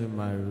enter under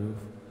my roof,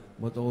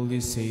 but only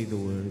say the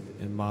word,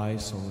 and my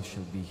soul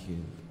shall be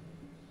healed.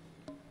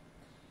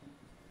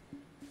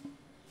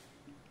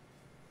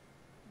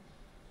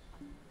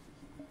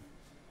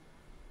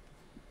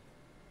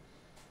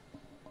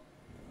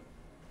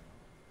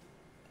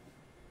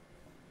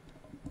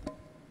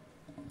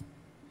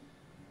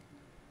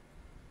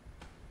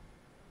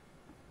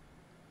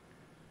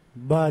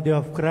 Body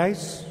of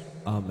Christ,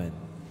 Amen.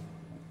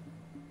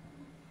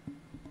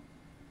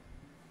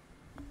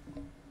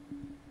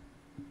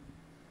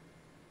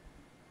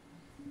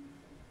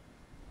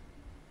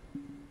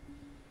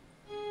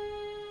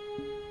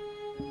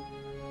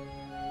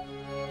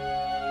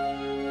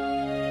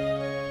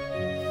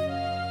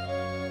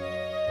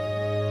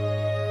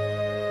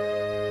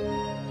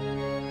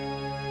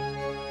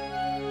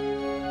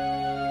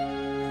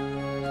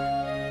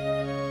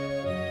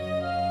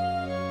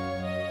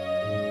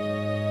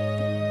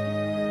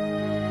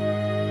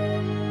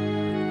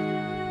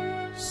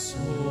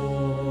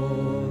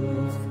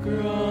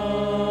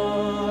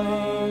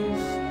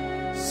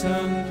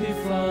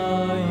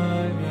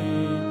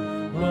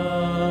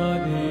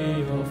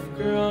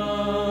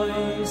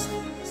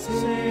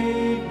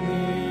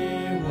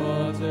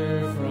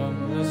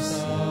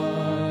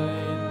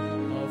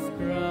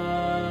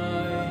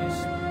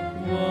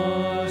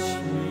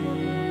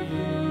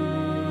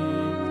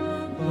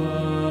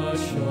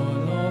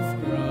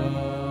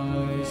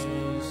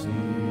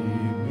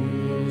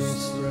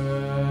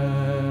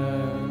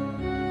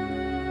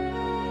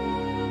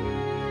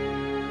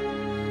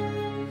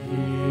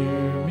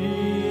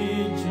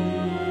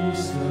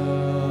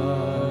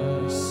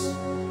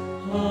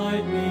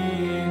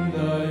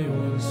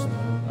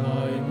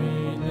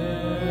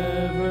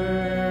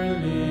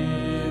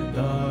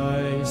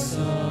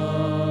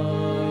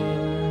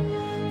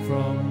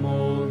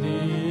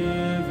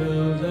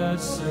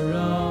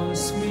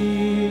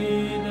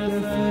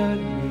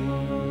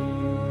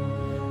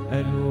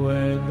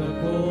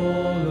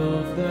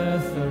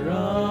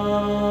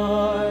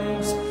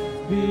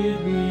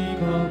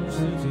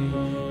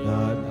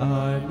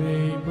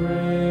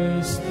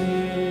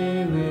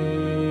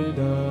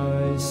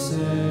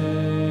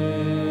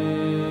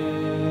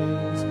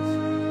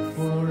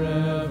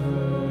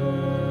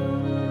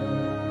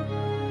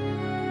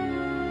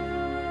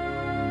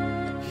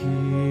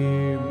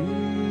 Hear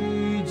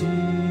me,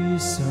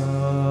 Jesus.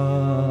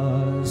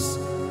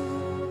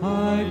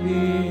 Hide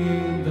me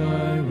in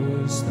thy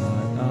wounds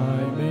that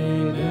I may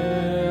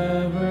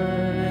never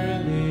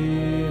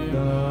leave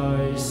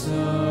thy side.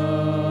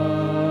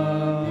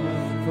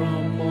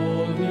 From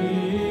all the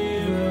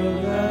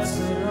evil that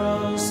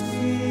surrounds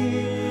me,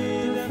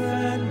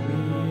 defend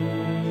me.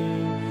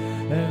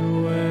 And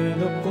when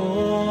the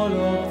call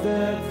of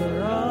death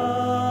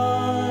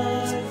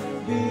arrives,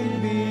 bid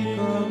me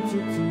come to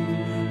thee,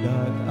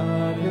 that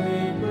I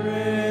may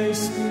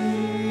praise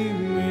thee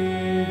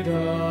with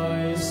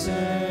thy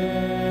saints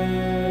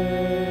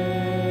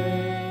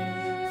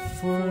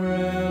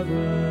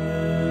forever.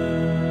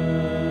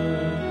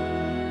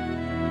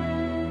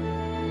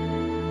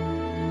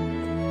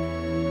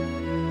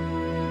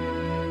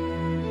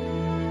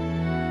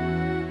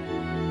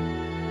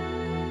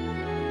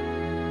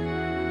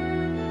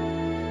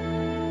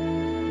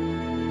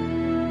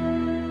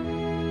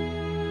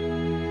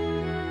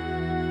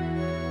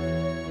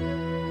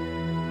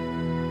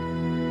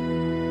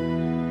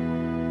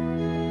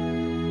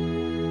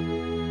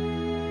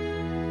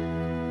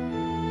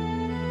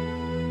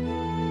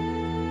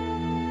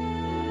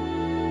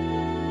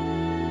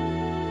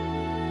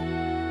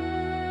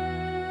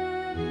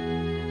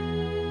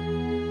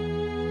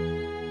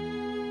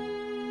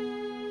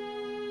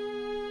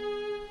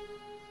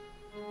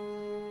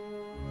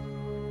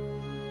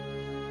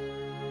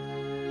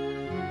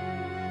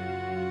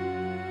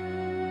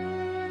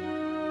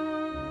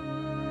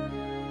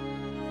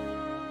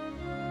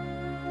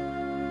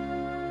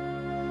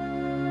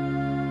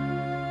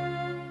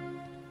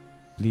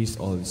 Please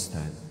all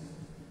stand.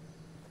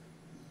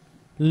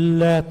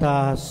 Let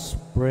us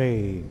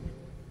pray.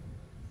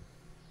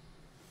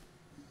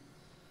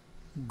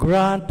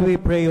 Grant, we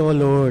pray, O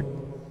Lord,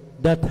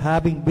 that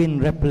having been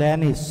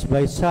replenished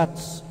by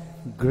such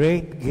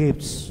great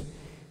gifts,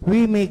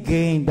 we may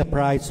gain the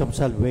prize of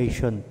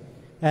salvation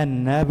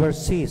and never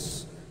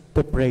cease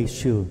to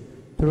praise you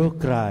through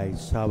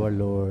Christ our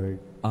Lord.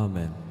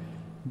 Amen.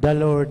 The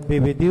Lord be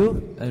with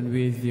you, And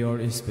with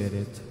your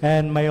spirit.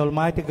 and may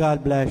Almighty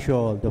God bless you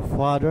all, the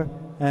Father,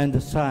 and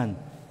the Son,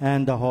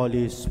 and the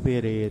Holy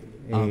Spirit.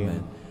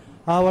 Amen.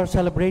 Our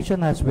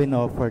celebration has been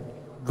offered.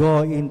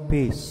 Go in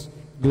peace,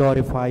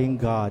 glorifying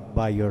God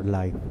by your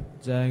life.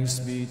 Thanks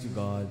be to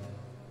God.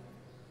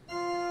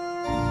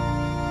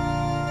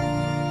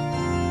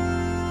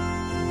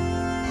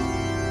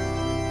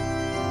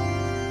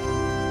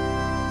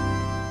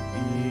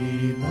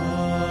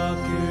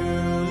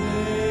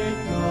 Immaculate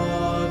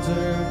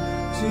Mother,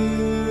 to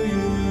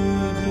you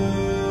do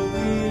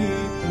we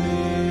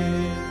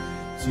plead.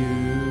 To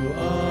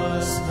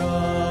us,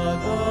 God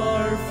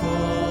our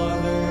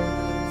Father,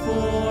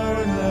 for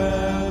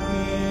help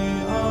in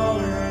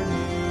our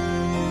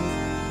needs.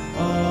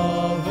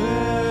 Ave,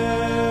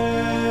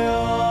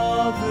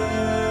 Ave,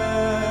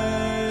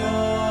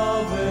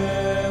 Ave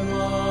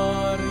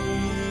Maria.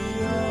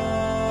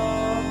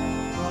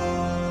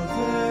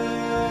 Ave,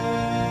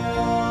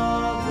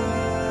 Ave,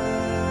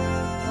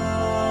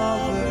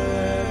 Ave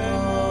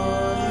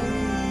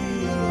Maria.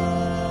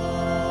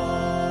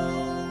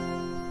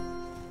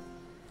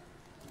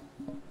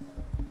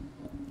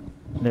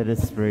 Let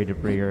us pray the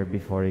prayer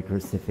before a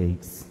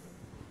crucifix.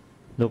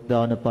 Look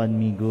down upon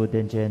me, good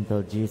and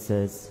gentle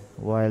Jesus,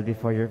 while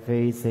before your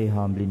face I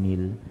humbly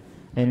kneel,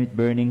 and with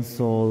burning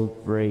soul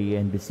pray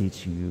and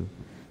beseech you,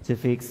 to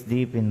fix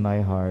deep in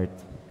my heart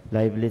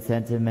lively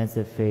sentiments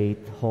of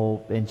faith,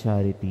 hope, and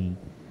charity,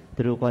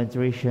 through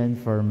contrition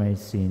for my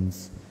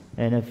sins,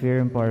 and a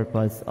firm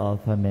purpose of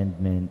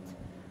amendment,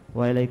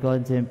 while I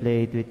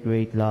contemplate with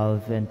great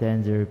love and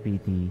tender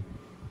pity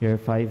your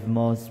 5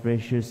 most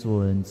precious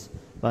wounds,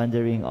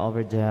 pondering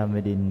over them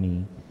within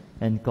me,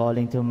 and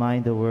calling to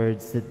mind the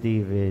words that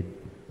David,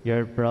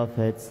 your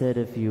prophet, said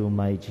of you,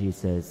 my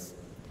Jesus.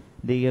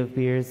 They have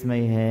pierced my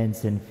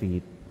hands and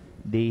feet,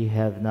 they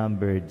have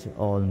numbered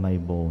all my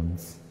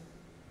bones.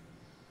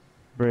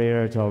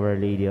 Prayer to Our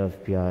Lady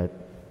of Piat.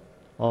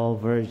 O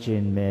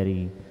Virgin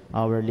Mary,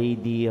 Our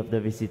Lady of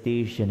the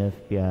Visitation of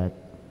Piat,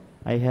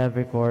 I have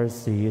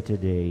recourse to you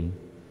today.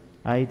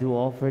 I do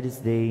offer this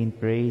day in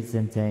praise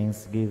and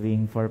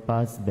thanksgiving for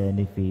past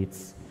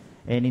benefits,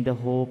 and in the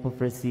hope of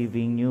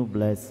receiving new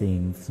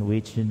blessings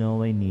which you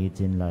know I need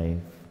in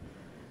life.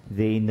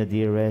 Deign, the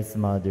dearest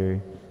Mother,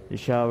 to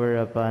shower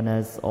upon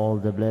us all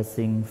the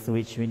blessings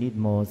which we need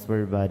most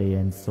for body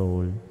and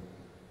soul,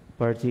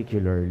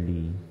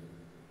 particularly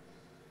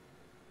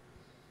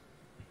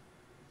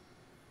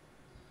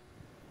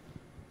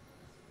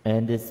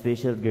and the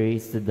special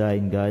grace to die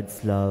in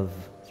God's love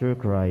through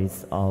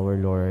Christ our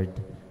Lord.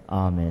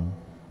 Amen.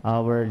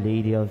 Our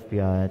Lady of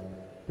Piat,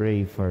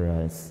 pray for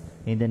us.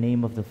 In the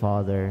name of the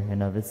Father,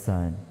 and of the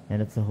Son,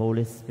 and of the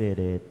Holy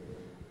Spirit.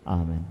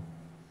 Amen.